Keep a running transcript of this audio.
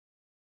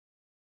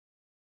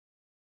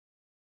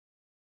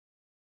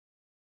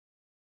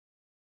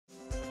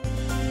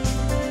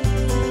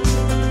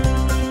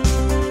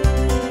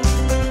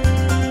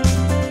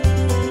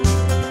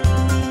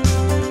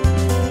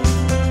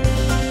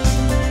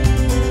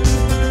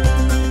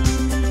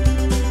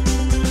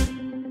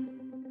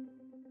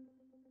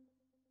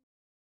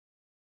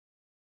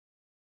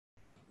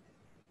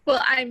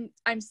Well,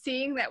 I'm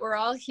seeing that we're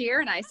all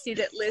here, and I see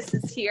that Liz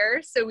is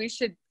here, so we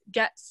should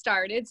get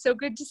started. So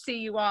good to see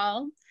you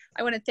all.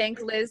 I want to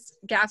thank Liz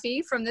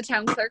Gaffey from the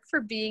town clerk for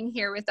being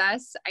here with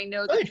us. I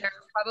know that there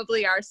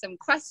probably are some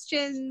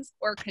questions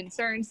or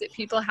concerns that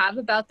people have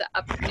about the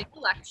upcoming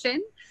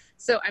election.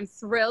 So I'm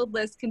thrilled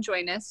Liz can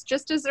join us.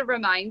 Just as a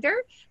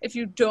reminder, if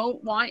you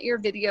don't want your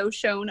video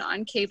shown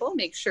on cable,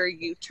 make sure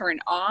you turn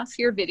off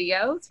your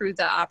video through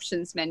the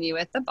options menu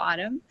at the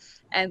bottom.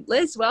 And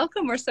Liz,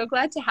 welcome. We're so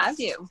glad to have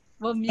you.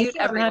 We'll mute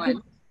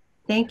everyone.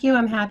 Thank you.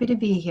 I'm happy to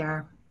be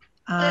here.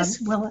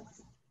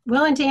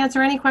 Willing to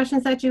answer any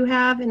questions that you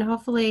have and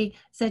hopefully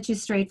set you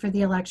straight for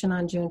the election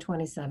on June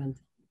 27th.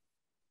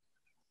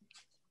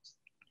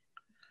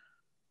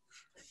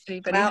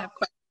 Anybody have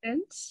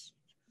questions?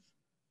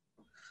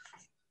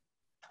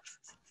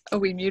 Oh,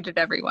 we muted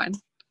everyone.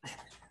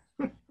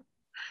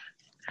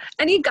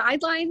 Any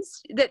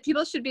guidelines that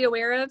people should be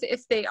aware of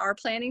if they are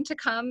planning to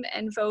come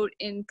and vote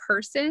in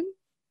person?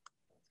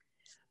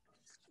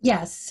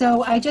 Yes,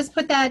 so I just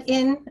put that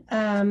in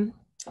an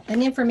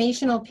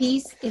informational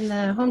piece in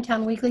the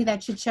Hometown Weekly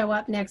that should show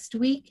up next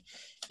week,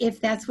 if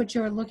that's what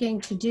you're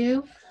looking to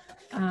do.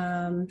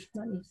 Let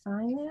me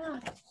find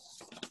that.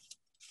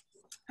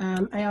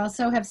 I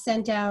also have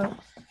sent out,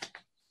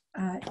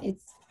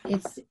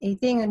 it's a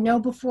thing, a know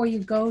before you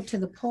go to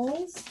the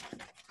polls.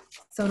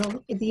 So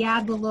the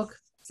ad will look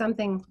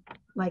something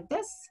like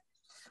this.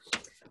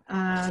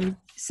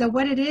 So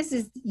what it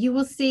is you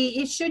will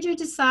see, should you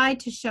decide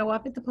to show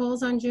up at the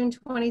polls on June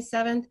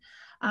 27th,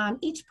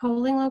 each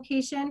polling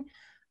location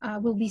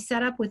will be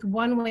set up with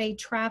one-way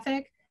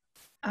traffic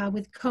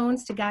with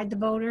cones to guide the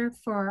voter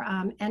for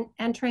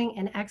entering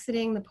and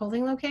exiting the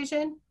polling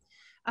location.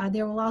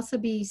 There will also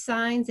be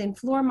signs and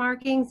floor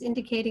markings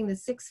indicating the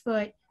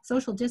 6-foot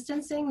social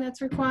distancing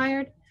that's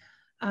required.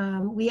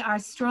 We are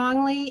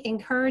strongly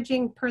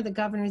encouraging, per the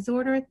governor's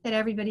order, that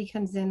everybody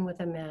comes in with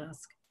a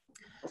mask.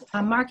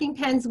 Marking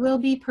pens will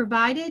be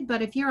provided,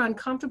 but if you're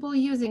uncomfortable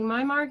using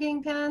my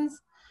marking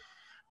pens,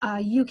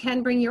 you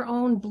can bring your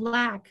own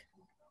black.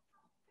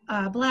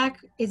 Black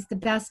is the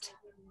best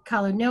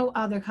color, no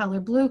other color.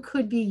 Blue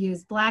could be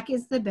used. Black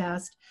is the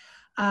best.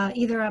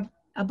 Either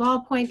a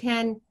ballpoint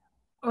pen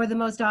or the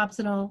most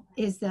optional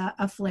is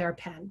a flare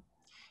pen.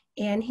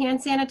 And hand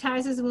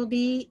sanitizers will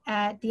be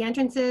at the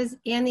entrances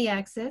and the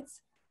exits.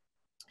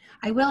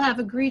 I will have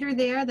a greeter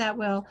there that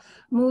will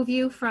move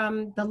you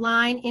from the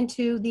line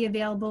into the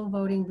available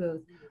voting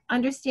booth.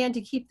 Understand,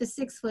 to keep the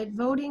 6-foot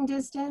voting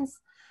distance,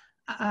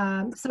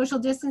 social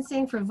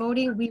distancing for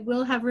voting, we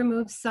will have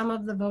removed some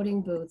of the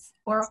voting booths,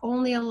 or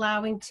only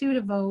allowing 2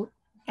 to vote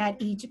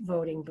at each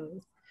voting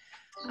booth.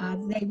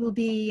 They will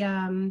be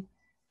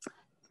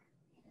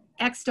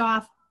X'd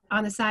off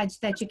on the sides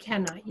that you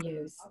cannot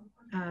use.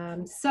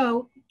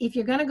 So if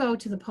you're going to go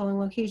to the polling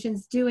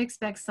locations, do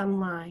expect some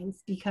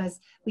lines, because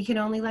we can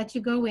only let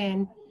you go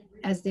in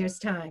as there's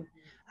time.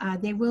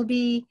 There will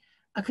be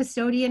a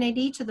custodian at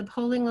each of the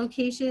polling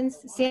locations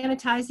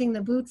sanitizing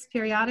the booths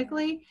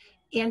periodically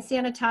and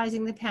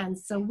sanitizing the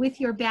pens. So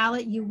with your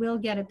ballot, you will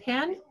get a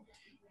pen.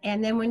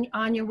 And then when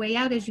on your way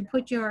out, as you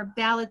put your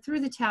ballot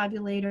through the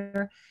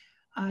tabulator,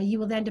 you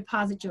will then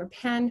deposit your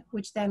pen,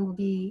 which then will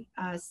be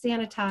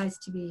sanitized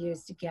to be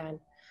used again.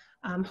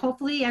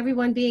 Hopefully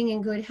everyone being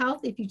in good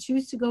health, if you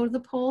choose to go to the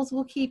polls,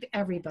 will keep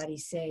everybody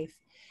safe.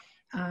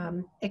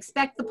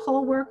 Expect the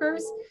poll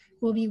workers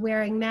will be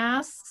wearing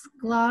masks,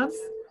 gloves,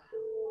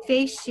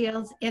 face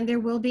shields, and there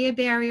will be a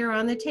barrier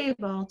on the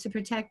table to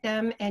protect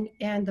them and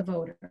the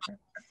voter.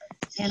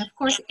 And of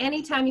course,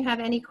 anytime you have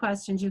any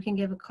questions, you can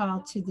give a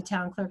call to the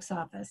town clerk's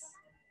office.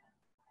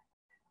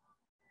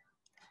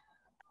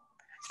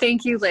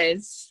 Thank you,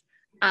 Liz.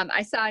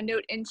 I saw a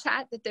note in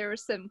chat that there were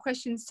some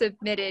questions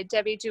submitted.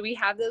 Debbie, do we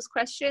have those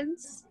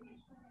questions?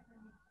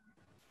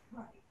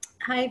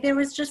 Hi, there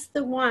was just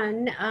the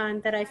one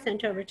that I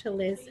sent over to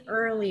Liz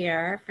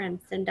earlier from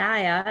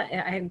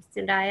Zendaya. I'm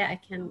Zendaya. I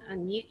can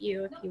unmute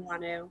you if you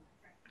want to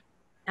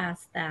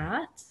ask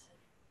that.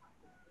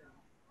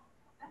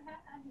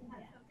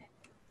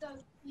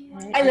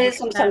 Okay. Hi, Liz.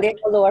 I'm Sunday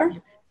Galore.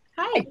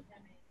 Hi.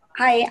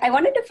 Hi. I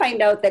wanted to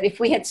find out that if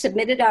we had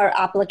submitted our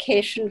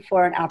application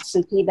for an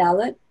absentee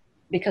ballot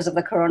because of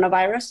the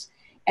coronavirus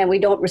and we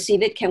don't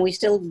receive it, can we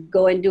still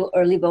go and do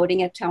early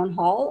voting at town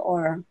hall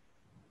or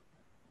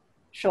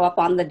show up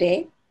on the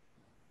day?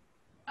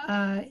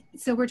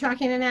 So we're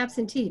talking an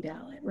absentee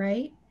ballot,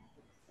 right?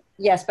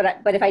 Yes,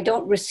 but if I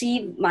don't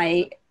receive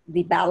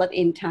the ballot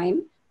in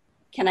time,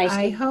 can I?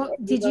 I hope,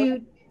 did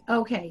you,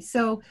 okay,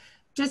 so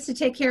just to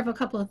take care of a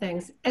couple of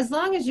things, as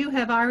long as you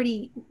have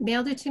already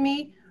mailed it to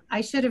me,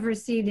 I should have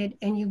received it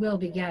and you will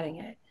be getting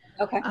it.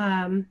 Okay.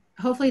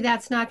 Hopefully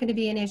that's not going to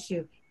be an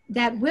issue.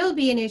 That will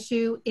be an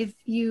issue if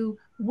you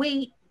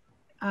wait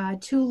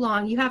too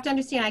long. You have to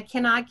understand, I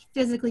cannot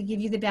physically give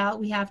you the ballot.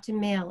 We have to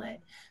mail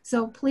it.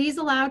 So please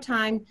allow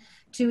time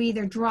to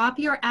either drop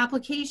your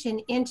application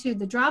into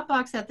the drop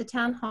box at the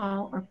town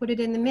hall or put it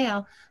in the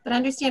mail. But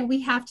understand,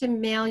 we have to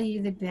mail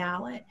you the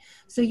ballot.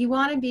 So you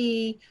want to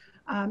be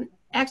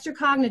extra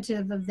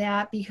cognitive of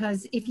that,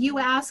 because if you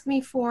ask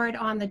me for it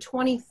on the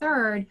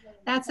 23rd,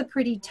 that's a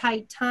pretty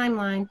tight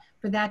timeline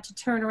for that to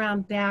turn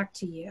around back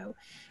to you,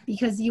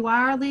 because you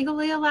are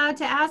legally allowed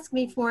to ask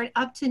me for it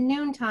up to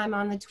noontime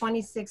on the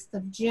 26th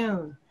of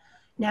June.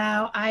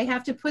 Now, I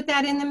have to put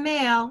that in the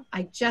mail.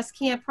 I just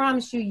can't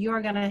promise you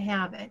you're going to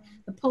have it.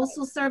 The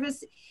Postal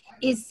Service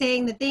is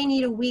saying that they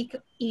need a week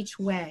each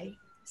way.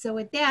 So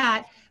with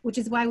that, which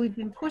is why we've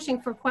been pushing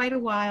for quite a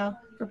while,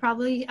 for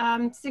probably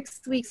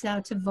 6 weeks now,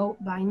 to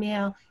vote by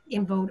mail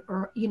and vote,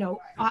 or, you know,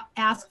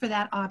 ask for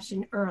that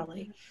option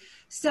early.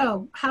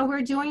 So how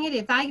we're doing it,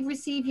 if I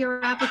receive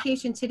your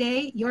application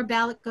today, your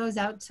ballot goes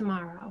out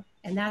tomorrow.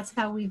 And that's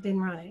how we've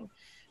been running.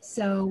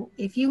 So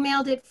if you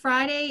mailed it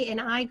Friday and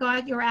I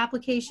got your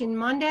application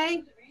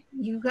Monday,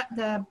 you got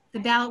the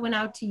ballot went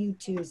out to you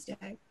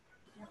Tuesday.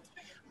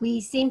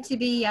 We seem to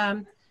be,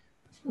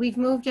 we've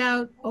moved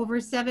out over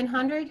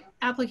 700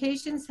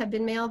 applications have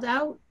been mailed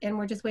out, and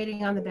we're just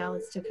waiting on the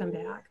ballots to come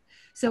back.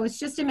 So it's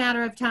just a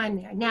matter of time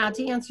there. Now,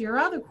 to answer your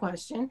other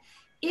question,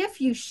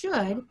 if you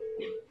should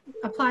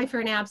apply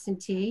for an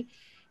absentee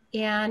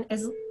and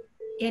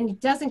it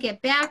doesn't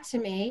get back to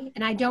me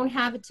and I don't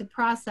have it to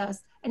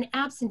process, an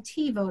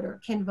absentee voter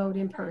can vote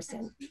in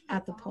person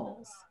at the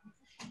polls.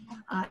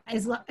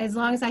 As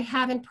long as I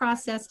haven't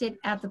processed it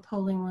at the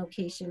polling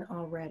location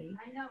already.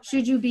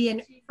 Should you be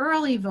an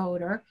early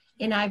voter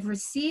and I've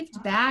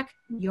received back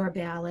your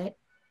ballot,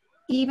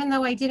 even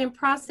though I didn't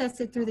process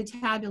it through the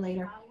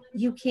tabulator,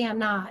 you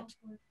cannot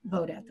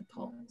vote at the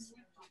polls.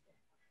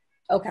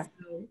 Okay.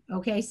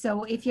 Okay,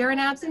 so if you're an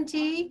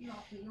absentee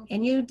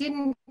and you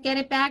didn't get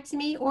it back to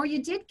me, or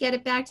you did get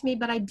it back to me,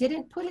 but I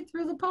didn't put it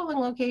through the polling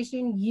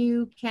location,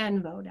 you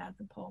can vote at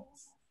the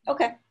polls.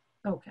 Okay.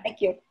 Okay.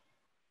 Thank you.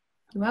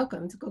 You're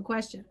welcome. It's a good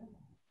question.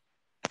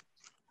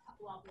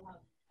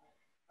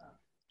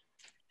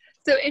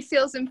 So it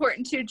feels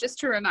important too, just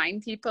to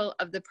remind people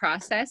of the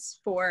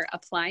process for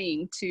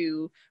applying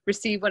to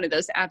receive one of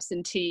those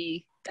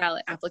absentee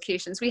ballot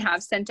applications. We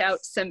have sent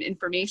out some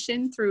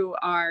information through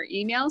our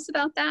emails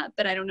about that,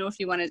 but I don't know if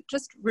you want to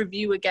just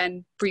review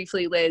again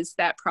briefly, Liz,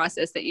 that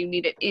process that you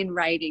need it in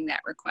writing,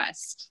 that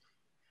request.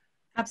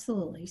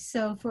 Absolutely.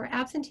 So for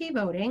absentee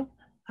voting,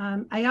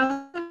 I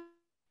also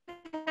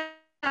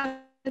have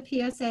the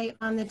PSA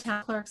on the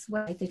town clerk's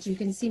website that you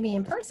can see me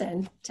in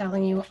person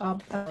telling you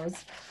all those.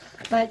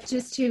 But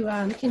just to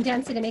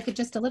condense it and make it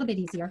just a little bit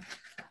easier,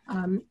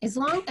 as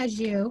long as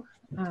you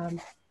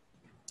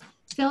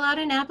fill out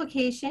an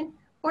application,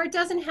 or it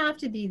doesn't have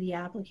to be the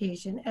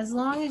application, as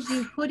long as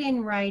you put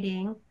in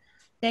writing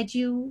that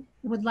you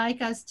would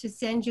like us to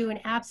send you an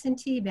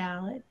absentee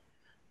ballot,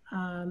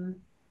 and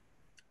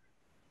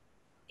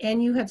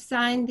you have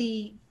signed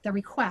the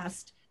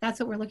request, that's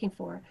what we're looking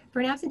for. For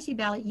an absentee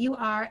ballot, you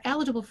are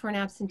eligible for an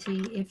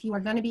absentee if you are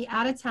going to be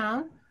out of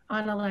town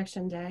on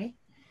election day,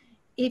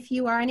 if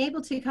you are unable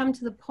to come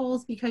to the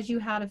polls because you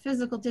had a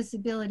physical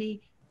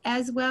disability,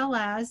 as well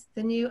as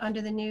the new,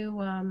 under the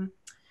new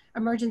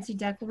emergency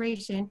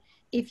declaration,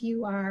 if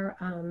you are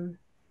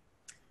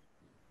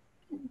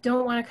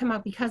don't want to come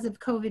out because of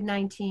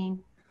COVID-19,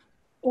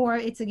 or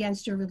it's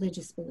against your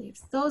religious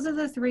beliefs. Those are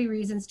the 3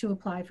 reasons to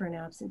apply for an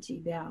absentee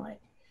ballot.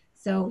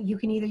 So you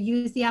can either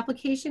use the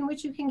application,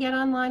 which you can get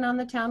online on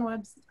the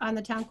town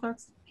town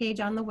clerk's page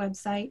on the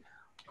website,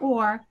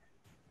 or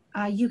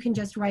you can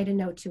just write a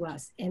note to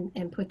us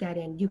and put that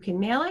in. You can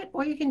mail it,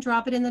 or you can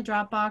drop it in the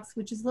drop box,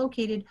 which is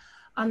located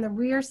on the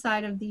rear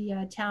side of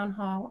the town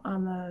hall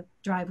on the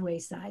driveway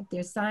side.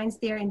 There's signs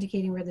there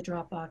indicating where the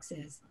drop box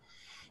is.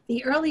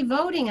 The early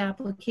voting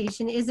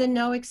application is a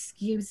no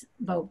excuse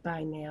vote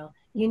by mail.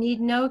 You need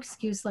no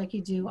excuse like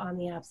you do on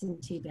the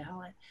absentee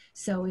ballot.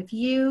 So if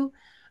you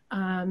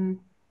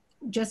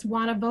just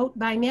want to vote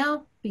by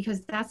mail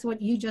because that's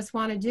what you just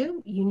want to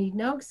do, you need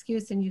no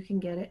excuse and you can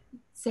get it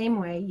same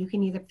way. You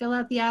can either fill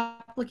out the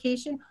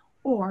application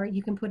or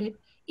you can put it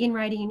in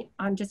writing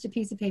on just a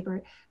piece of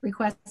paper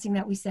requesting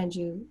that we send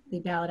you the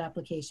ballot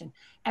application.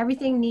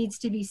 Everything needs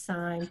to be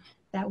signed.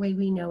 That way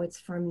we know it's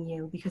from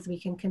you because we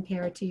can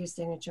compare it to your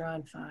signature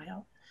on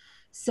file.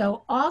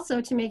 So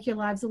also to make your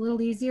lives a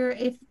little easier,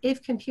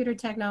 if computer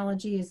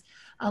technology is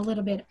a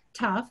little bit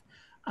tough,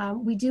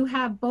 we do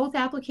have both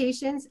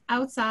applications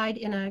outside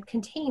in a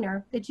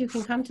container that you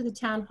can come to the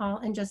town hall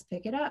and just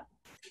pick it up.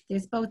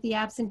 There's both the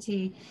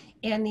absentee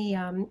and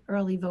the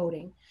early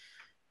voting.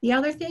 The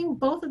other thing,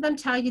 both of them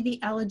tell you the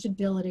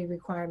eligibility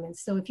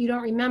requirements. So if you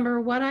don't remember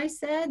what I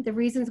said, the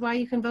reasons why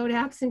you can vote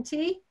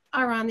absentee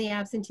are on the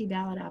absentee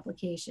ballot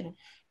application,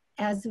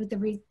 as with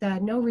the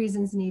no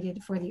reasons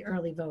needed for the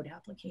early vote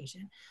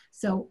application.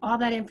 So all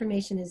that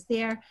information is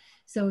there.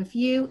 So if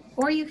you,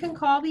 or you can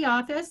call the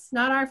office,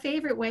 not our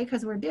favorite way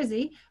because we're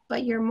busy,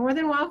 but you're more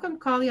than welcome,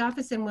 call the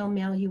office and we'll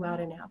mail you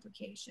out an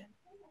application.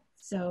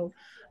 So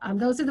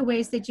those are the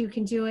ways that you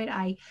can do it.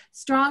 I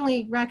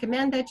strongly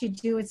recommend that you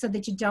do it so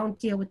that you don't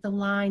deal with the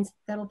lines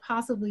that'll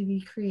possibly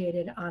be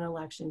created on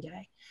election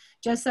day.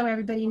 Just so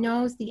everybody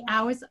knows, the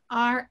hours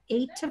are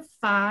 8 to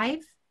 5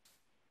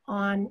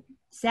 on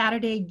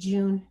Saturday,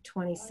 June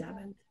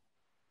 27th.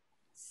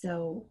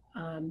 So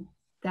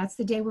that's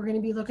the day we're going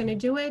to be looking to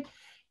do it.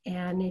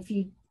 And if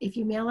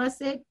you mail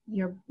us it,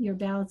 your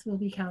ballots will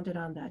be counted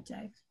on that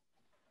day.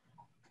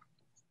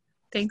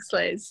 Thanks,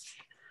 Liz.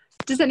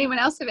 Does anyone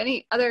else have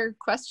any other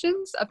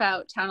questions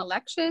about town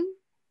election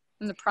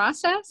and the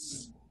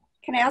process?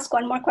 Can I ask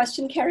one more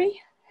question, Carrie?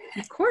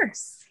 Of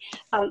course.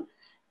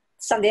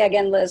 Someday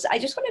again, Liz. I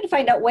just wanted to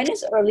find out, when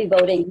is early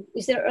voting?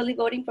 Is there early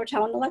voting for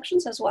town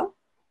elections as well?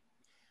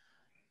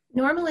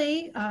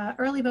 Normally,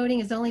 early voting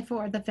is only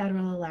for the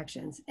federal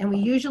elections, and we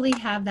usually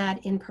have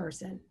that in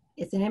person.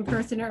 It's an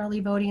in-person early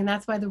voting, and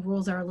that's why the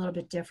rules are a little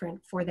bit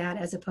different for that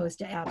as opposed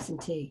to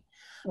absentee.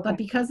 Okay. But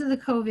because of the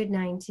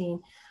COVID-19,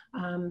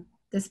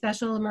 the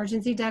special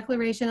emergency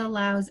declaration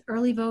allows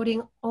early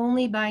voting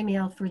only by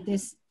mail for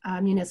this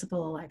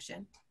municipal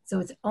election. So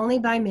it's only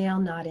by mail,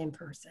 not in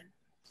person.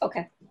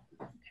 Okay.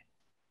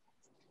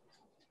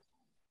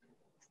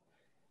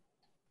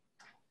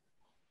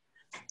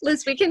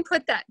 Liz, we can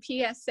put that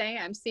PSA,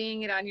 I'm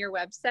seeing it on your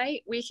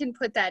website. We can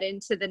put that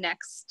into the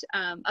next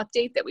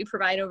update that we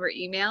provide over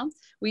email.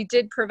 We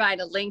did provide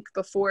a link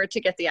before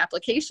to get the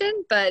application,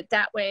 but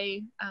that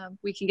way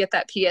we can get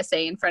that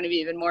PSA in front of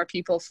even more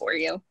people for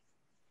you.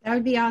 That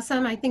would be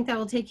awesome. I think that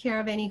will take care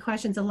of any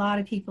questions a lot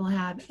of people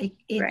have.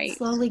 It Right.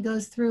 slowly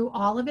goes through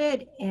all of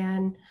it,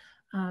 and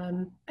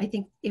I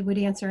think it would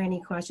answer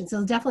any questions.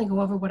 It'll definitely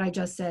go over what I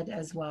just said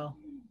as well.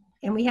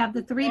 And we have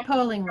the 3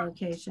 polling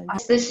locations.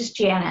 This is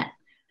Janet.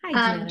 Hi,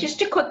 Janet.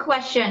 Just a quick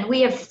question.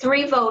 We have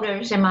 3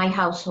 voters in my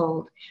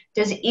household.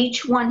 Does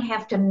each one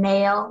have to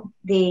mail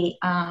the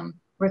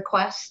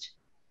request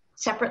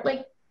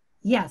separately?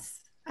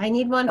 Yes, I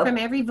need one from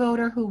every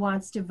voter who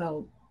wants to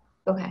vote.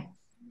 Okay.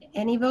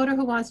 Any voter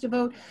who wants to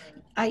vote.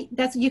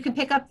 You can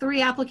pick up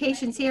 3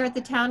 applications here at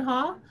the town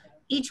hall.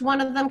 Each one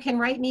of them can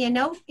write me a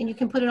note, and you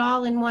can put it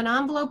all in one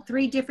envelope,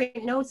 3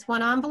 different notes,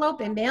 1 envelope,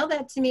 and mail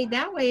that to me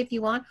that way if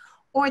you want.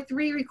 Or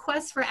 3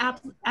 requests for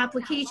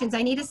applications.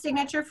 I need a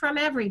signature from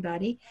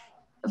everybody.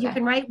 Okay. You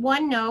can write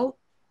 1 note,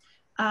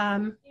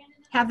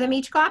 have them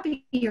each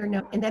copy your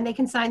note, and then they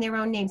can sign their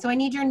own name. So I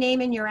need your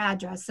name and your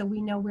address so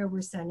we know where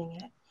we're sending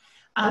it.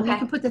 Okay. You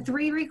can put the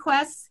 3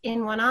 requests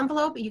in 1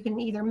 envelope. You can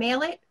either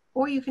mail it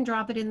or you can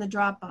drop it in the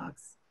drop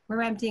box.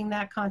 We're emptying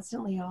that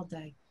constantly all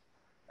day.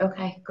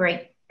 Okay,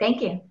 great.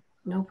 Thank you.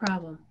 No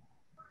problem.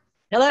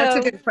 Hello.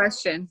 That's a good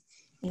question.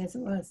 Yes,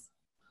 it was.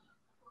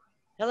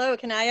 Hello,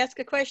 can I ask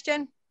a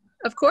question?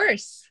 Of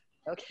course.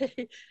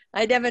 Okay.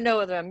 I never know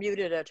whether I'm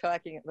muted or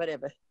talking,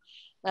 whatever.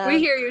 We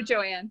hear you,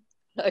 Joanne.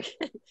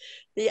 Okay.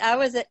 The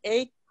hours are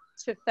 8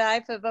 to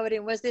 5 for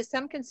voting. Was there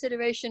some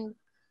consideration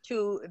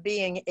to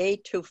being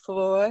 8 to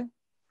 4?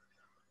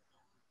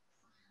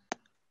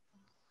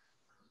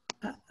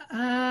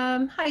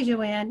 Hi,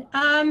 Joanne.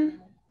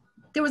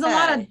 There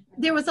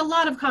was a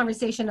lot of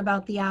conversation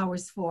about the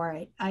hours for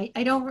it.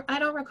 I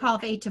don't recall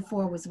if 8 to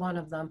 4 was one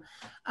of them.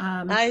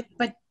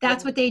 But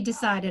that's what they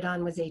decided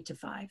on, was 8 to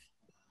 5.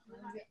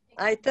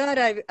 I thought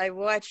I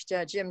watched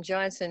Jim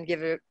Johnson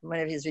give one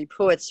of his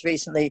reports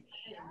recently,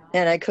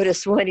 and I could have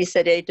sworn he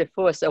said 8 to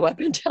 4. So I've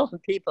been telling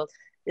people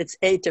it's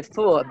 8 to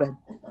 4,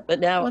 but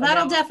now. Well,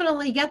 that'll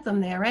definitely get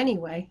them there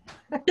anyway.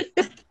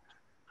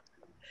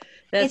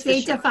 It's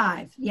 8 to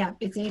 5. Yeah,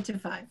 it's 8 to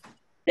 5.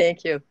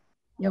 Thank you.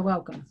 You're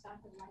welcome.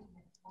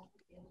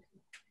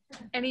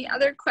 Any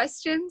other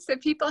questions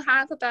that people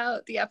have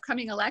about the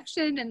upcoming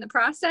election and the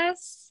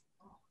process?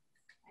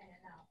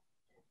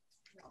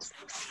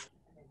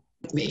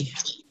 Me.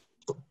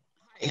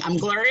 Hi, I'm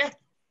Gloria.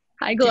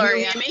 Hi,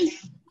 Gloria. Can you hear me?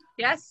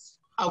 Yes.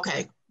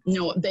 Okay.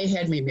 No, they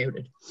had me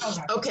muted.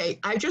 Okay.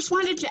 I just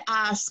wanted to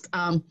ask,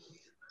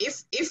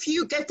 if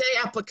you get the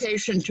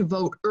application to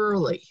vote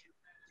early,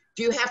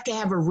 do you have to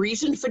have a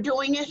reason for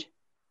doing it?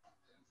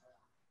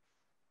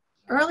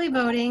 Early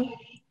voting,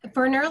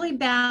 for an early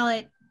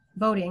ballot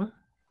voting,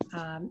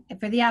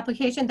 for the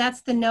application,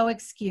 that's the no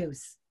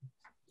excuse.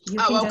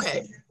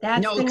 Okay.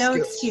 That's no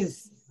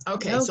excuse.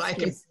 Okay, so I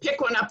can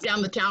pick one up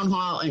down the town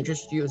hall and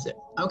just use it.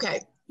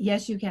 Okay.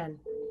 Yes, you can.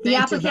 The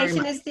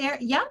application is there.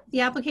 Yeah,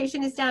 the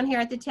application is down here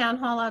at the town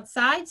hall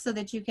outside so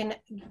that you can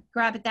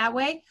grab it that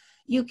way.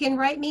 You can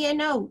write me a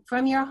note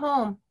from your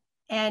home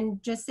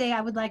and just say,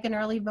 I would like an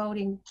early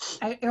voting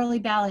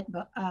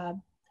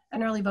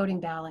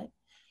ballot,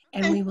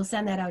 and we will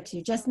send that out to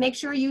you. Just make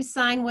sure you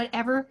sign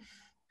whichever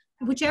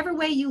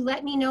way you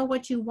let me know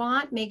what you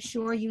want, make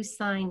sure you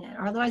sign it.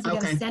 Otherwise, we're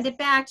going to send it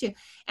back to you.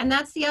 And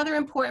that's the other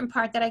important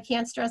part that I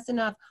can't stress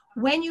enough.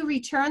 When you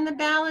return the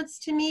ballots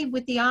to me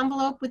with the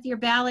envelope with your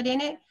ballot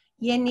in it,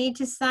 you need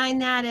to sign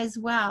that as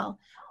well.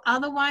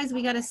 Otherwise,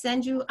 we got to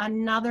send you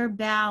another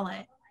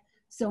ballot.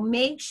 So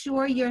make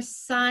sure you're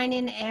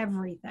signing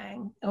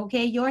everything,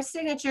 okay? Your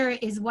signature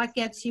is what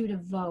gets you to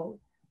vote,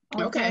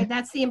 okay?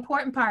 That's the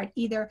important part.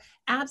 Either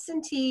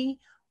absentee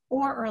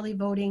or early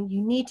voting,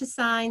 you need to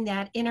sign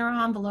that inner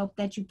envelope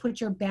that you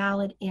put your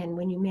ballot in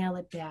when you mail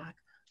it back,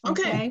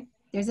 okay?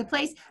 There's a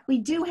place, we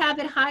do have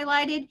it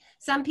highlighted.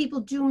 Some people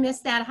do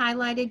miss that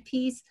highlighted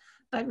piece,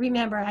 but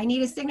remember, I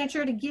need a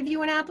signature to give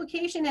you an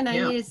application, and I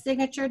need a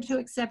signature to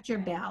accept your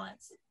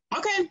ballots.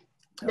 Okay,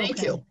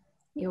 thank you.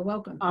 You're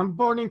welcome. I'm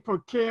voting for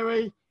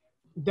Carrie,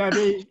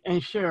 Debbie,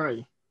 and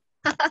Sherry.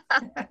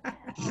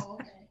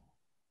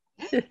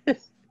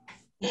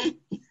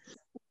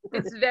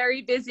 It's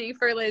very busy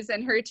for Liz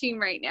and her team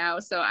right now,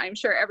 so I'm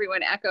sure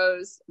everyone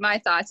echoes my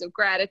thoughts of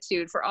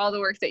gratitude for all the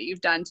work that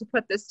you've done to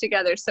put this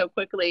together so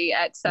quickly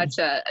at such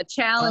a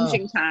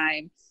challenging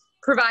time,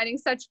 providing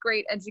such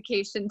great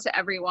education to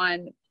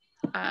everyone,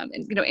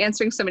 and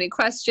answering so many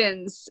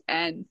questions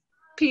and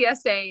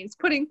PSAs,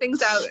 putting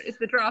things out at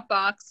the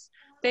Dropbox.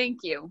 Thank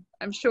you.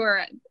 I'm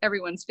sure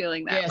everyone's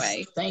feeling that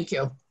way. Thank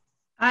you.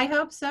 I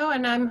hope so,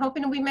 and I'm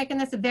hoping we're making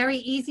this a very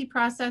easy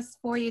process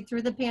for you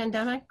through the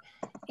pandemic.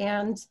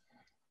 And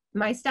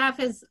my staff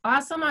is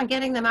awesome on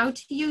getting them out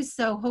to you,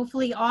 so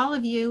hopefully all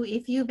of you,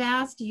 if you've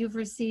asked, you've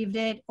received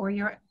it, or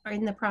you're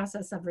in the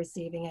process of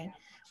receiving it.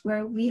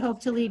 Where we hope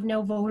to leave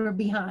no voter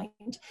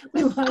behind.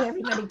 We want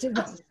everybody to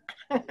vote.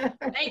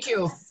 Thank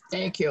you.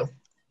 Thank you.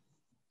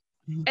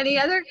 Any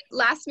other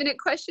last minute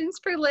questions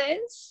for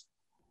Liz?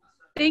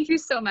 Thank you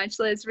so much,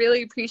 Liz.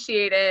 Really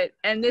appreciate it.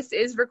 And this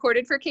is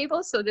recorded for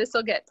cable, so this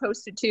will get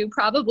posted too,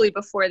 probably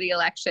before the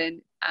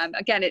election.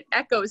 Again, it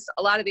echoes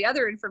a lot of the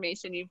other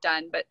information you've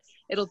done, but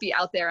it'll be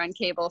out there on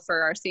cable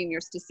for our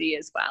seniors to see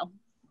as well.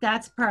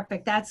 That's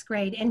perfect. That's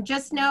great. And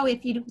just know,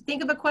 if you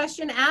think of a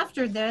question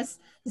after this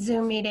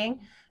Zoom meeting,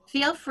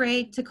 feel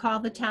free to call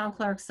the town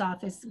clerk's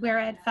office. We're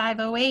at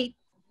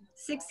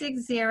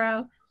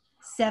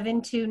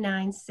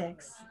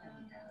 508-660-7296.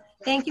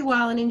 Thank you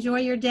all and enjoy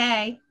your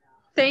day.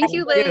 Thank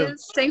you,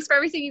 Liz. Thanks for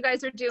everything you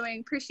guys are doing.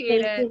 Appreciate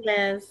it. Thank you,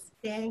 Liz.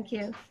 Thank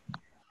you.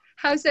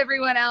 How's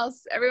everyone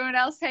else? Everyone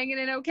else hanging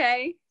in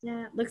okay?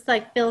 Yeah, it looks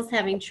like Phil's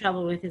having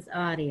trouble with his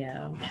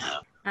audio.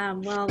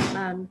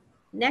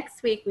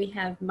 Next week we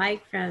have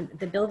Mike from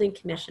the building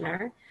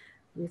commissioner,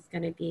 who's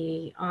going to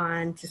be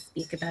on to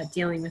speak about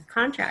dealing with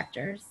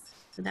contractors.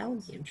 So that will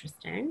be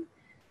interesting.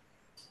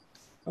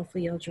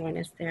 Hopefully you'll join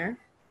us there.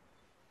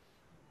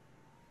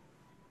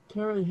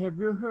 Carrie, have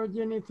you heard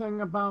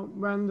anything about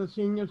when the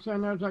senior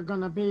centers are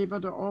going to be able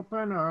to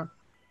open, or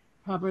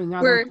probably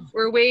not?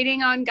 We're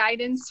waiting on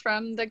guidance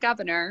from the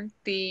governor.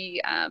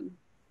 The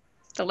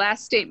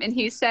last statement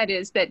he said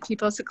is that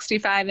people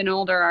 65 and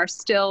older are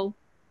still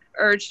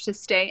urged to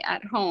stay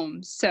at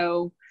home.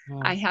 So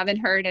I haven't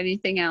heard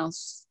anything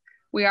else.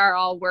 We are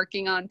all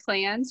working on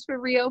plans for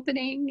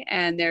reopening,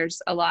 and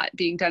there's a lot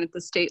being done at the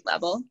state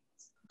level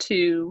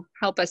to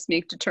help us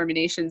make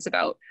determinations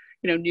about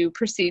new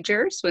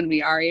procedures when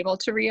we are able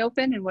to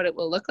reopen and what it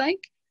will look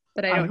like.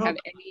 But I don't have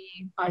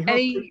any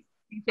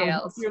details. I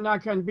hope you're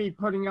not going to be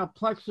putting up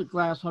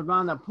plexiglass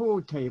around a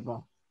pool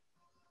table.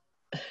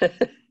 I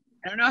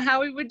don't know how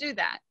we would do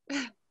that.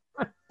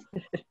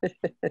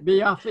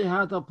 Be awfully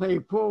hard to play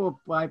pool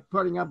by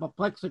putting up a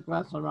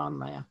plexiglass around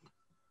there.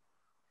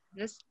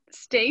 Just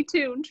stay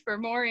tuned for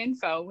more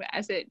info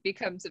as it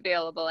becomes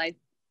available. I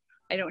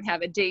don't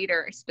have a date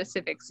or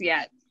specifics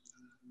yet.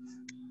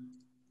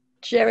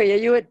 Jerry, are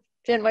you at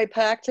Fenway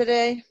Park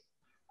today?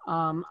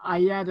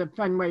 I added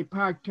Fenway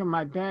Park to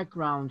my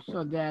background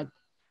so that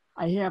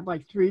I have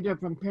like 3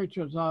 different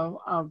pictures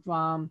of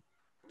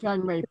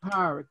Fenway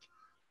Park.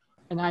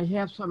 And I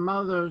have some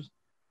others.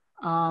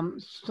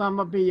 Some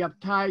will be of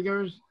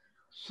tigers,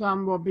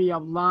 some will be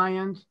of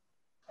lions,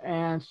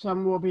 and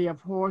some will be of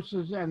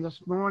horses. And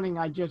this morning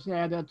I just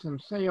added some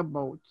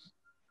sailboats.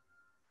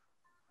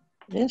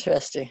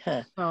 Interesting,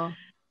 huh? So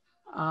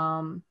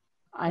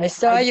I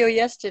saw you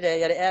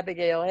yesterday at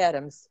Abigail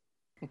Adams.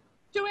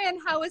 Joanne,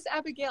 how was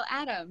Abigail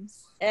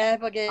Adams? I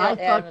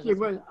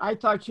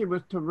thought she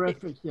was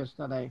terrific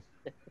yesterday.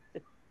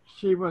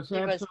 She was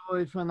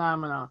absolutely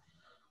phenomenal.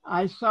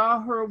 I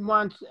saw her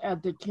once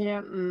at the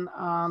Canton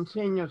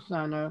Senior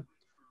Center,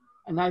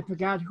 and I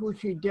forgot who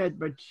she did,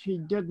 but she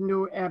did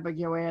new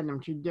Abigail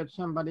Adams. She did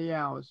somebody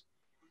else.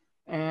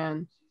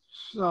 And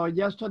so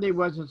yesterday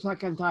was the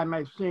second time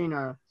I've seen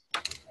her.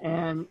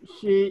 And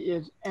she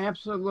is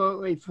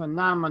absolutely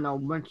phenomenal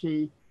when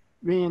she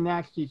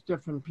reenacts these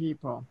different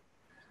people.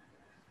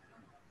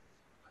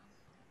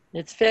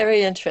 It's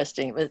very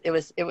interesting. It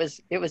was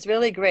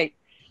really great.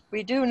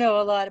 We do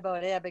know a lot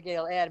about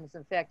Abigail Adams.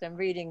 In fact, I'm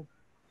reading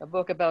a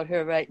book about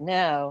her right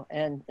now,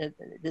 and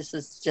this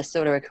is just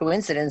sort of a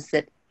coincidence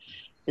that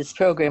this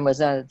program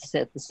was on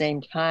at the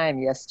same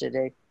time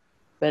yesterday.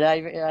 But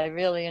I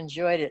really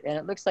enjoyed it, and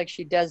it looks like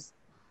she does,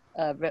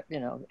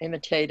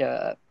 imitate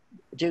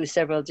do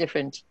several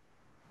different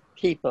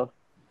people.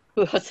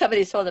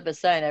 Somebody's holding up a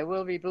sign, "I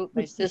will reboot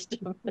my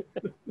system."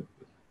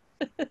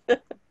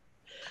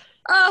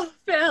 Oh,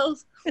 Phil.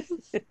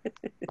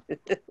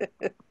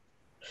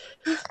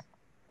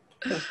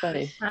 So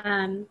funny.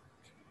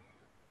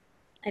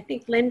 I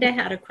think Linda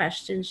had a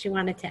question she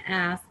wanted to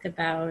ask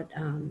about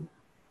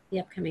the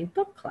upcoming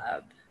book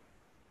club.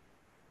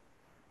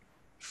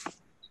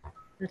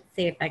 Let's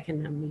see if I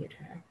can unmute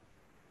her.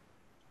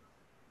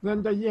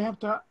 Linda, you have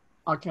to,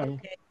 okay.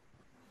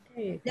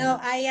 There you go. No,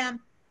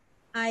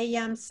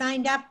 I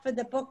signed up for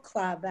the book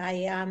club.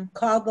 I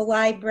called the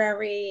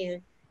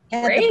library and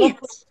had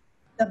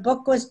the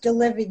book was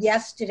delivered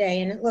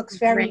yesterday, and it looks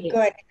very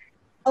good.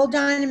 Hold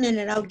on a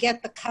minute. I'll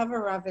get the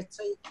cover of it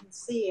so you can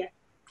see it.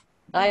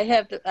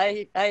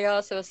 I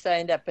also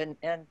signed up,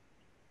 and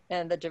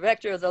the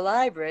director of the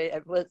library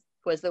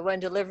was the one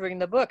delivering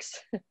the books.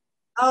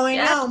 Oh, I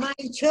know,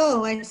 mine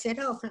too. I said,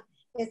 oh,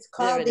 it's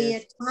called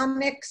The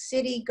Atomic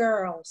City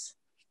Girls.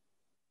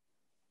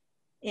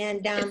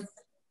 And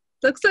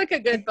looks like a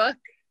good book.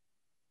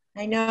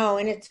 I know,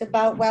 and it's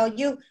about, well,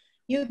 you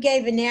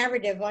gave a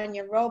narrative on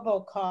your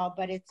robocall,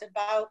 but it's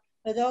about,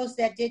 for those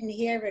that didn't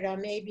hear it or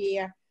maybe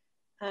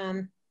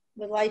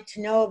would like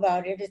to know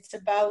about it, it's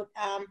about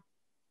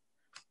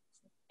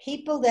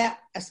people that,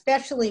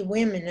 especially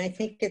women, I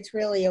think it's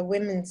really a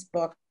women's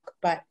book,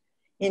 but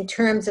in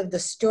terms of the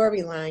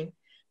storyline,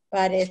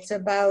 but it's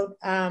about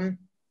a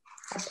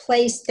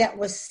place that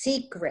was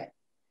secret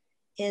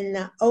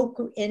in Oak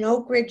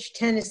Ridge,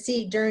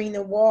 Tennessee during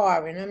the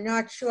war. And I'm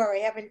not sure,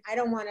 I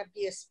don't want to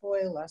be a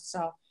spoiler.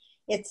 So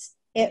it's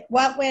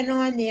what went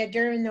on there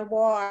during the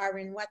war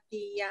and what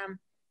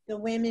the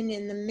women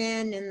and the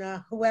men and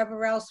the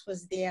whoever else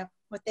was there,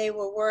 what they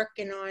were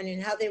working on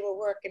and how they were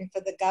working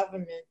for the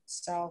government.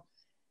 So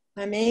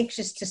I'm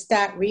anxious to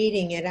start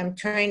reading it. I'm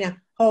trying to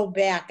hold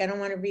back. I don't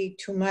want to read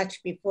too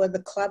much before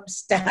the club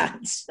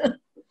starts.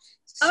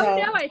 So, oh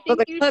no, I think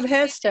the club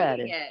has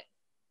started. It.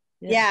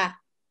 Yeah.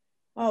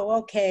 Oh,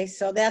 okay.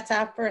 So that's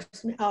our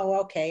first.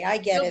 Oh, okay. I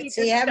get it.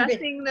 So you haven't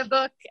been the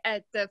book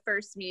at the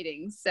first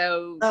meeting.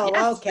 So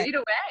okay. Read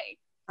away.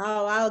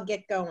 Oh, I'll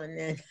get going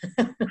then.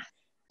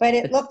 But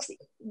it looks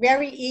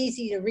very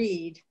easy to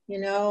read, you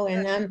know,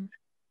 and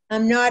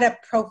I'm not a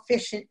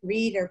proficient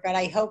reader, but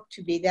I hope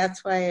to be.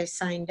 That's why I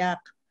signed up.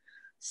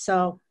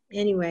 So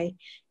anyway,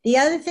 the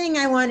other thing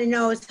I want to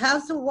know is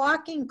how's the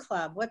walking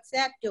club? What's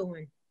that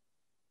doing?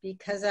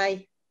 Because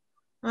I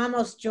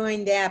almost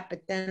joined that,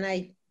 but then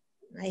I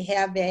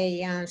have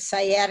a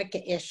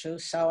sciatica issue,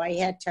 so I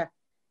had to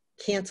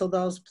cancel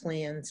those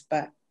plans.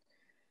 But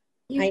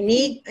I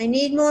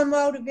need more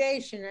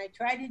motivation. I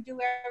try to do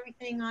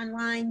everything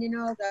online, you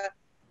know,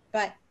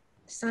 but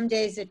some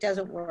days it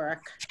doesn't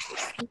work.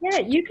 Yeah,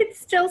 you could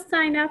still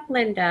sign up,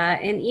 Linda.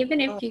 And even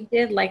if you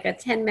did like a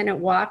 10-minute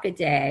walk a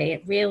day,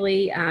 it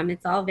really,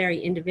 it's all very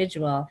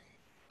individual.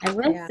 I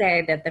will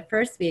say that the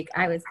first week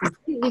I was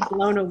completely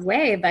blown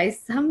away by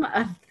some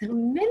of the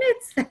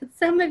minutes that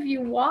some of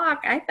you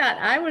walk. I thought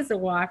I was a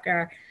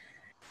walker.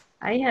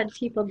 I had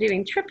people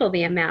doing triple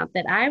the amount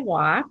that I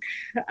walk.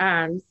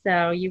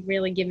 So you've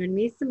really given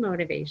me some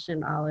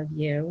motivation, all of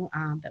you.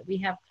 But we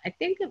have, I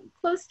think,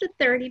 close to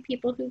 30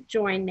 people who've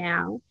joined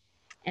now.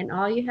 And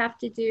all you have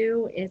to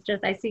do is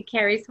just, I see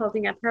Carrie's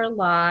holding up her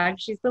log.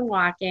 She's been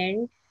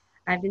walking.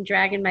 I've been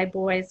dragging my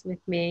boys with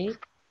me.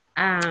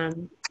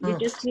 You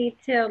just need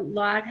to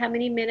log how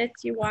many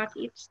minutes you walk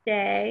each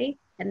day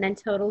and then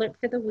total it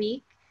for the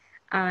week.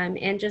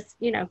 And just,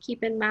 you know,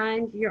 keep in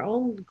mind your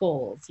own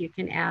goals. You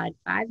can add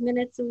 5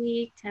 minutes a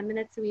week, 10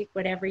 minutes a week,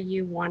 whatever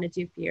you want to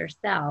do for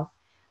yourself.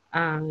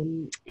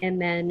 And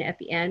then at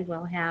the end,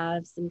 we'll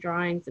have some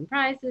drawings and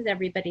prizes.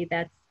 Everybody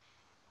that's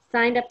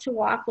signed up to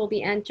walk will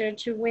be entered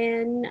to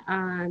win.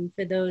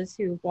 For those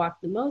who've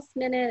walked the most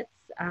minutes,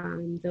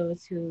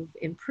 those who've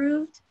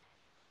improved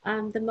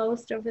the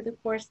most over the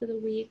course of the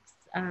weeks.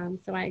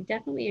 So I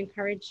definitely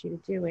encourage you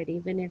to do it,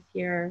 even if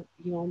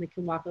you only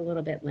can walk a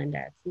little bit,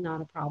 Linda. It's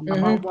not a problem.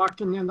 How about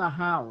walking in the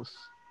house?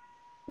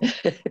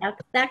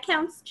 That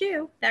counts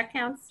too. That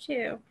counts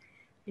too.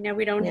 You know,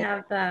 we don't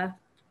have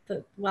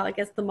well, I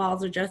guess the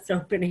malls are just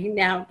opening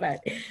now,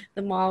 but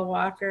the mall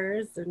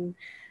walkers and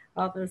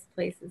all those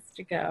places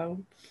to go.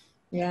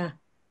 Yeah.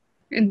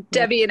 And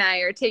Debbie and I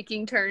are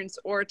taking turns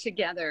or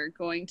together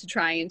going to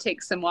try and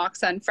take some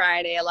walks on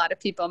Friday. A lot of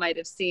people might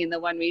have seen the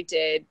one we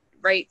did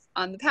right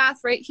on the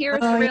path right here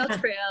at the rail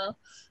trail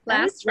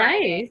last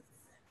Friday.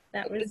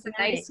 That was a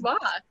nice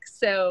walk.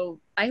 So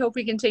I hope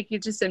we can take you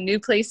to some new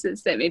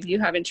places that maybe you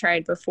haven't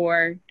tried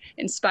before,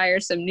 inspire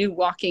some new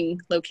walking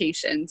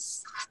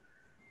locations.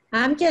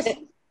 I'm just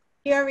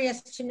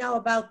curious to know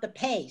about the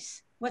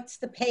pace. What's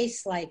the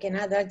pace like? In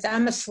other words,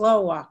 I'm a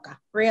slow walker,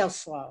 real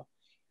slow.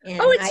 And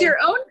it's your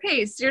own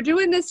pace. You're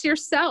doing this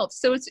yourself.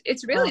 So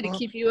it's really to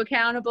keep you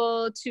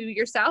accountable to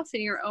yourself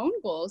and your own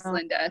goals,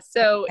 Linda.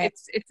 So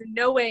it's in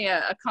no way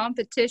a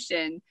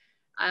competition.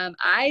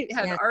 I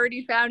have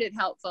already found it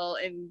helpful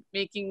in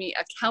making me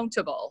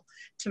accountable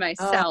to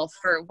myself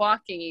for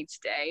walking each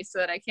day so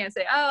that I can't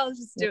say, I'll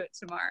just do it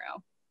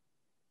tomorrow.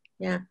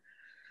 Yeah.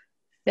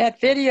 That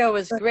video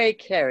was great,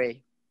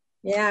 Carrie.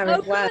 Yeah.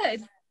 It was.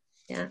 Good.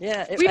 Yeah.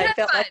 Yeah.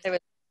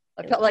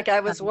 I felt like I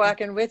was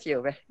walking with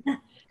you.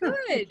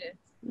 Good.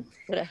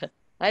 But,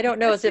 I don't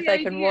know if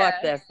I can walk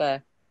that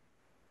far.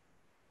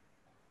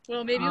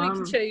 Well, maybe we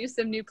can show you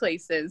some new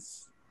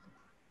places.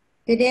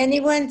 Did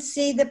anyone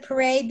see the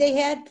parade they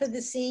had for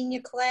the senior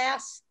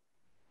class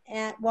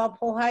at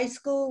Walpole High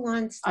School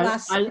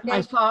last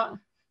Sunday?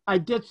 I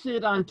did see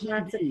it on TV.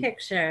 Lots of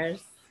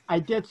pictures. I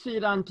did see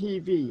it on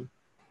TV.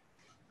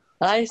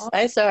 I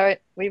saw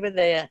it. We were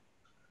there.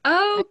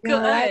 Oh,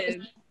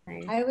 good.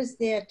 I was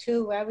there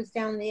too. I was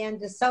down the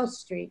end of South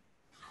Street.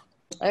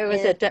 I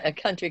was at a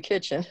country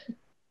kitchen.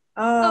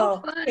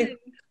 Oh, fun.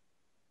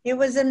 it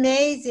was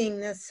amazing,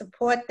 the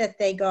support that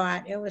they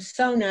got. It was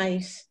so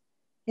nice.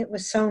 It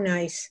was so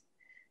nice.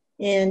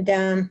 And,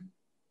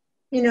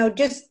 you know,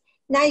 just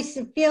nice.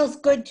 It feels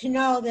good to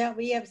know that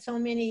we have so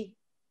many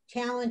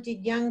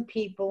talented young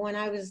people. When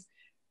I was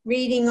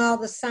reading all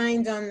the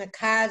signs on the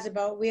cars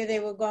about where they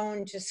were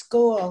going to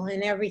school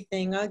and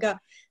everything, I go,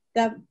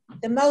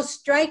 the most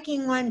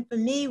striking one for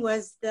me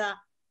was the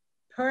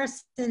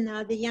person,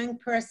 the young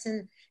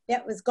person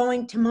that was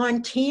going to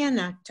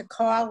Montana to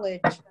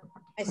college.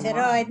 I said,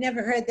 oh, I'd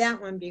never heard that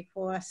one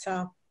before.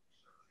 So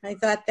I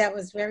thought that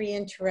was very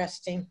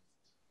interesting.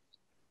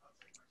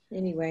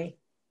 Anyway.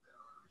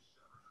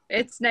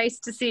 It's nice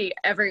to see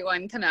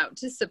everyone come out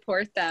to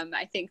support them.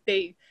 I think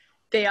they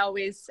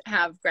always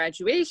have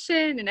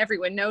graduation and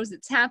everyone knows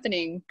it's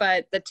happening,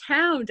 but the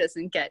town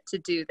doesn't get to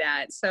do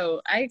that. So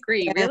I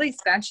agree, Yeah. really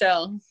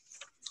special.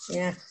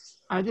 Yeah.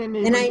 I didn't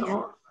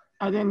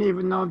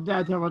even know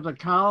that there was a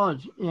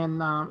college in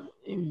there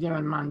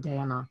in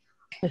Montana.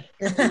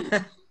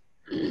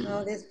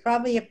 Well, there's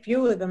probably a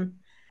few of them.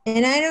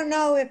 And I don't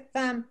know if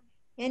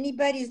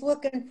anybody's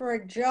looking for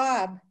a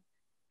job,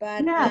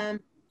 but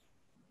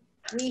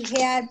we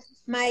had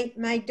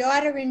my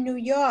daughter in New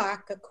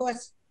York. Of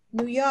course,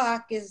 New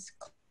York is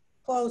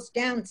closed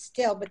down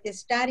still, but they're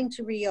starting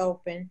to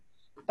reopen.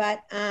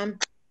 But,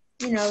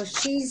 you know,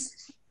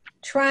 she's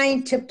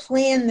trying to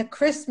plan the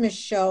Christmas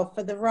show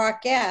for the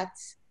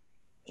Rockettes.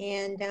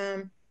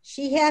 And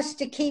she has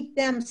to keep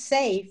them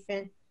safe,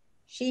 and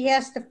she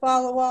has to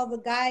follow all the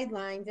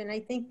guidelines. And I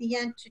think the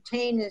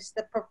entertainers,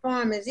 the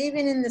performers,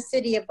 even in the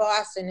city of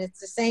Boston, it's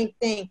the same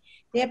thing.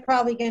 They're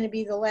probably going to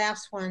be the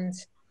last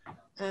ones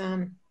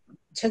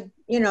to,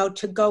 you know,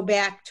 to go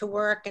back to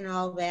work and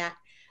all that.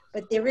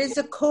 But there is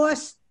a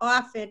course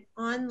offered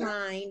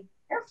online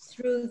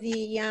through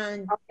the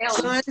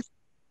Johns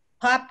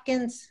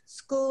Hopkins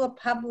School of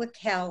Public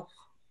Health.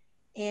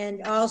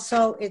 And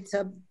also it's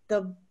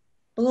the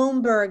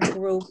Bloomberg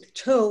Group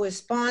too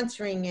is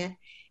sponsoring it.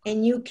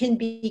 And you can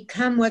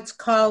become what's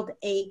called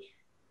a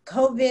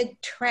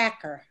COVID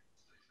tracker.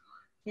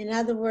 In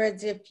other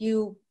words, if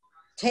you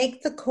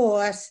take the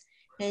course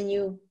and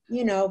you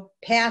know,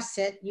 pass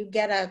it, you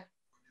get a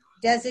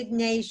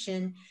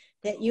designation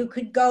that you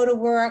could go to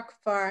work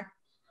for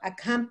a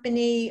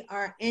company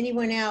or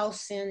anyone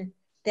else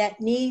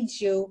that needs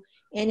you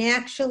and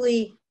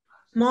actually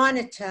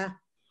monitor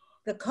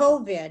the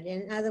COVID.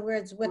 In other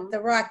words, with the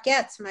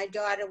Rockettes, my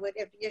daughter would,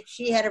 if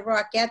she had a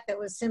Rockette that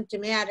was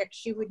symptomatic,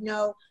 she would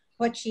know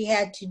what she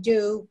had to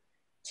do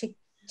to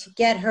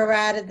get her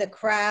out of the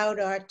crowd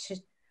or to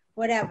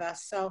whatever.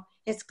 So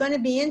it's going to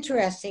be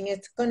interesting.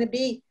 It's going to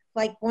be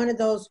like one of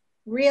those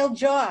real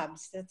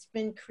jobs that's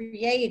been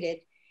created,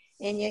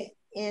 and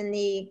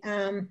the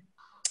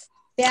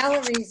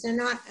salaries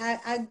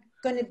are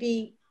going to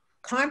be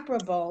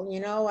comparable. You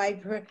know,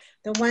 I've heard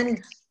the one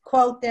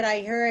quote that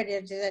I heard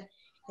is that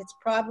it's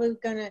probably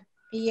going to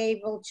be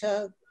able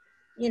to,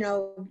 you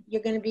know,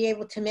 you're going to be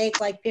able to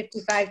make like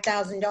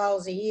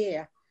 $55,000 a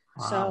year.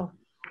 Wow. So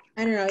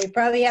I don't know, you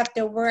probably have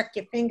to work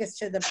your fingers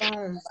to the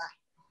bone.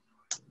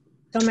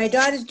 So my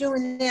daughter's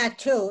doing that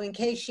too, in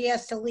case she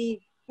has to leave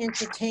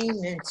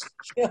entertainment.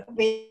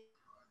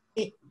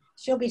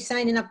 She'll be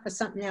signing up for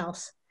something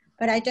else.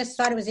 But I just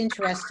thought it was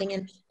interesting.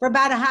 And for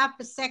about a half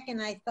a second,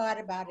 I thought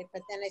about it.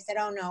 But then I said,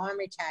 oh, no, I'm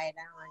retired.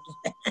 I don't want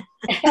to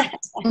do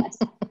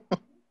that.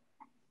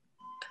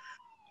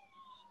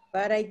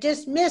 But I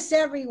just miss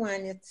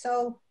everyone. It's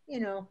so, you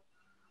know,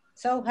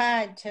 so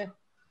hard to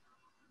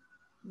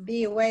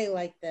be away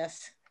like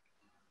this.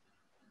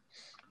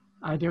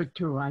 I do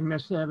too. I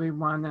miss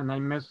everyone, and I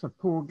miss the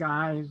pool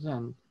guys,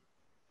 and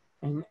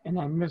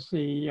I miss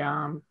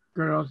the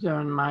girls there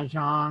in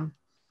Mahjong.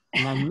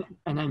 And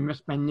I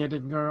miss my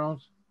knitted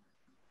girls.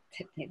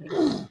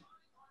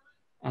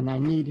 And I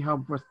need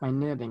help with my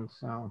knitting,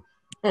 so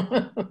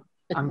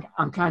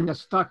I'm kind of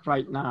stuck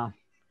right now.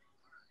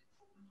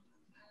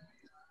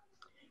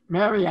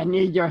 Mary, I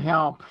need your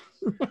help.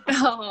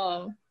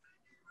 Oh.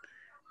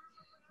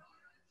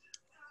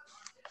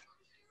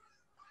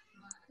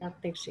 I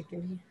don't think she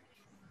can hear.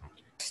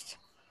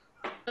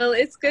 Well,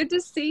 it's good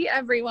to see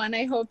everyone.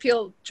 I hope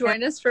you'll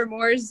join us for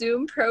more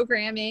Zoom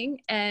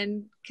programming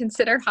and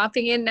consider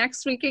hopping in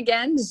next week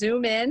again,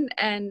 Zoom in,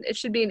 and it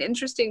should be an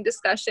interesting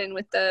discussion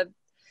with the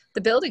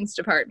buildings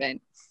department.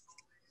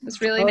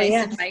 It's really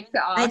nice of Mike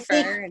to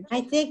offer.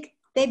 I think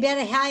they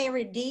better hire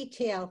a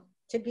detail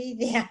to be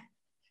there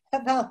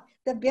about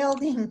the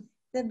building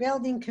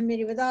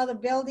committee with all the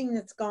building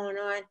that's going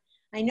on.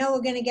 I know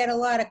we're going to get a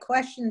lot of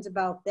questions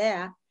about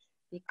that.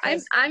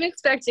 I'm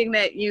expecting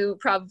that you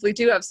probably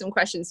do have some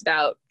questions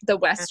about the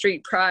West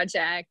Street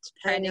project,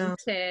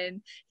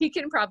 Pennington. He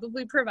can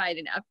probably provide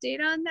an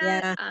update on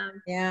that.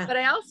 But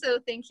I also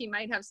think he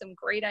might have some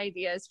great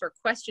ideas for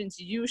questions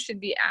you should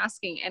be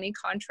asking any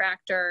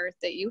contractor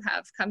that you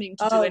have coming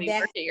to do any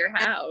work at your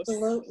house.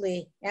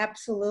 Absolutely,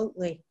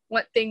 absolutely.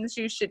 What things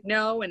you should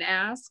know and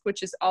ask,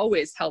 which is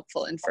always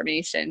helpful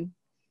information.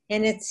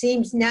 And it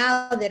seems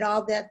now that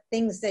all the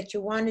things that you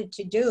wanted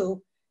to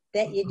do,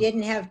 that you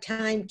didn't have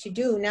time to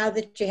do. Now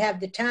that you have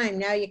the time,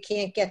 now you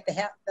can't get the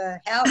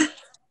help.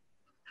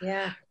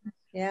 Yeah,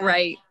 yeah.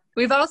 Right.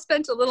 We've all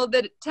spent a little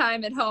bit of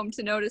time at home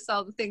to notice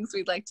all the things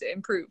we'd like to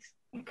improve.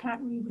 I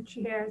can't read what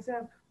she has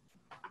up.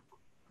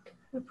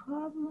 The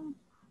problem.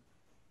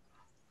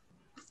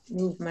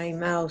 Move my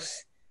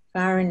mouse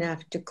far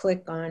enough to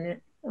click on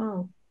it.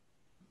 Oh.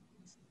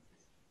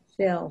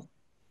 Phil.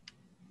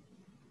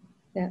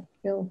 That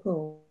Phil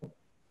who?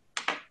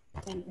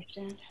 I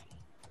understand.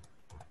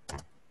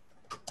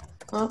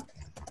 Oh,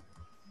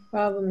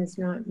 problem is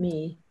not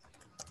me.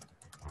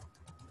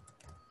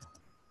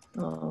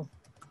 Oh.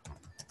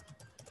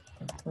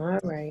 All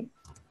right.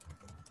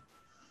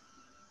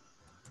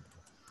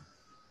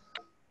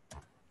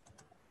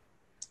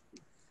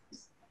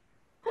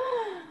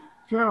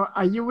 Phil,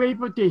 are you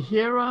able to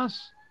hear us?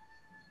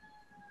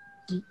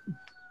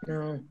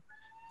 No.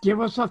 Give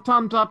us a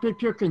thumbs up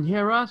if you can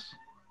hear us.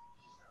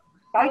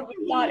 Probably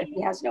not if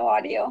he has no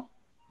audio.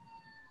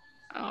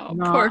 Oh,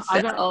 No, poor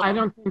I Phil.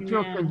 don't think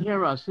Phil can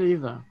hear us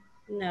either.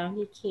 No,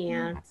 he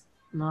can't.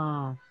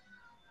 No.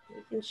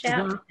 You can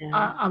shout to him.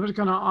 I was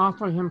going to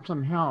offer him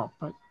some help,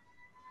 but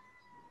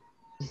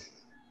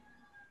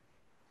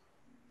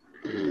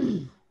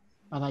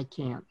but I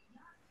can't.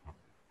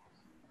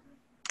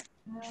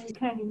 No, you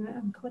can't even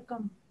unclick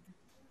them.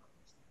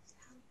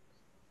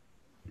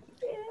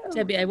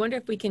 Debbie, I wonder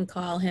if we can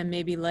call him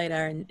maybe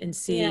later and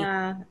see.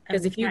 Yeah.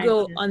 Because if you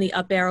go on the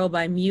up arrow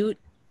by mute,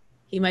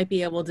 he might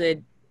be able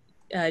to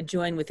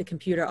join with the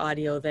computer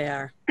audio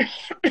there.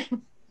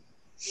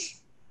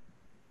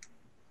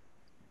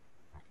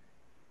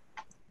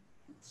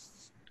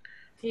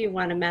 Do you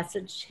want to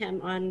message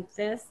him on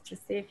this to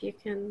see if you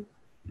can?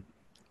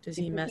 Does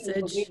he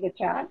message? Read the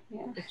chat.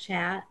 Yeah. The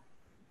chat.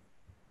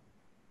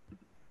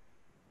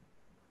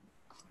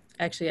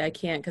 Actually, I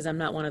can't because I'm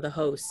not one of the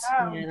hosts.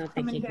 Oh, Yeah, I don't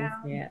think he can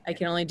see it. I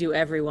can only do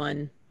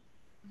everyone.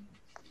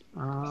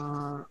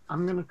 I'm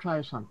going to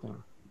try something.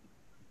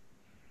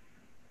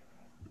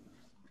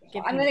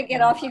 I'm going to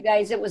get off, you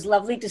guys. It was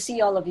lovely to see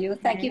all of you.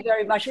 Thank you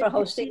very much for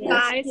hosting this.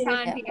 Bye,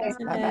 Sonia.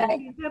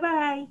 Bye.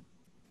 Bye-bye.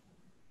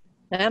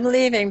 I'm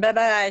leaving.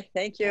 Bye-bye.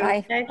 Thank you.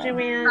 Bye. Bye,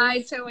 Joanne.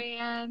 Bye,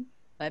 Joanne.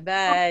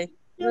 Bye-bye.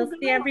 We'll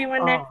see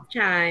everyone next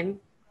time.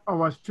 Oh,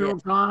 was Phil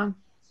gone?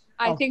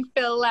 I Oh. think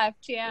Phil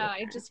left. Yeah,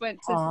 I just went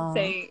to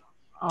say.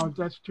 Oh,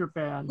 that's too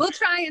bad. We'll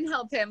try and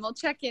help him. We'll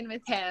check in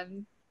with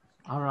him.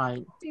 All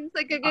right. Seems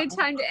like a good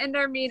time to end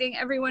our meeting.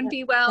 Everyone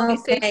be well. Be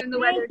Okay. safe in the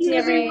weather Thank you, today.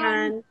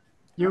 Everyone.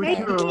 You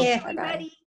Thank too. Yeah. everybody.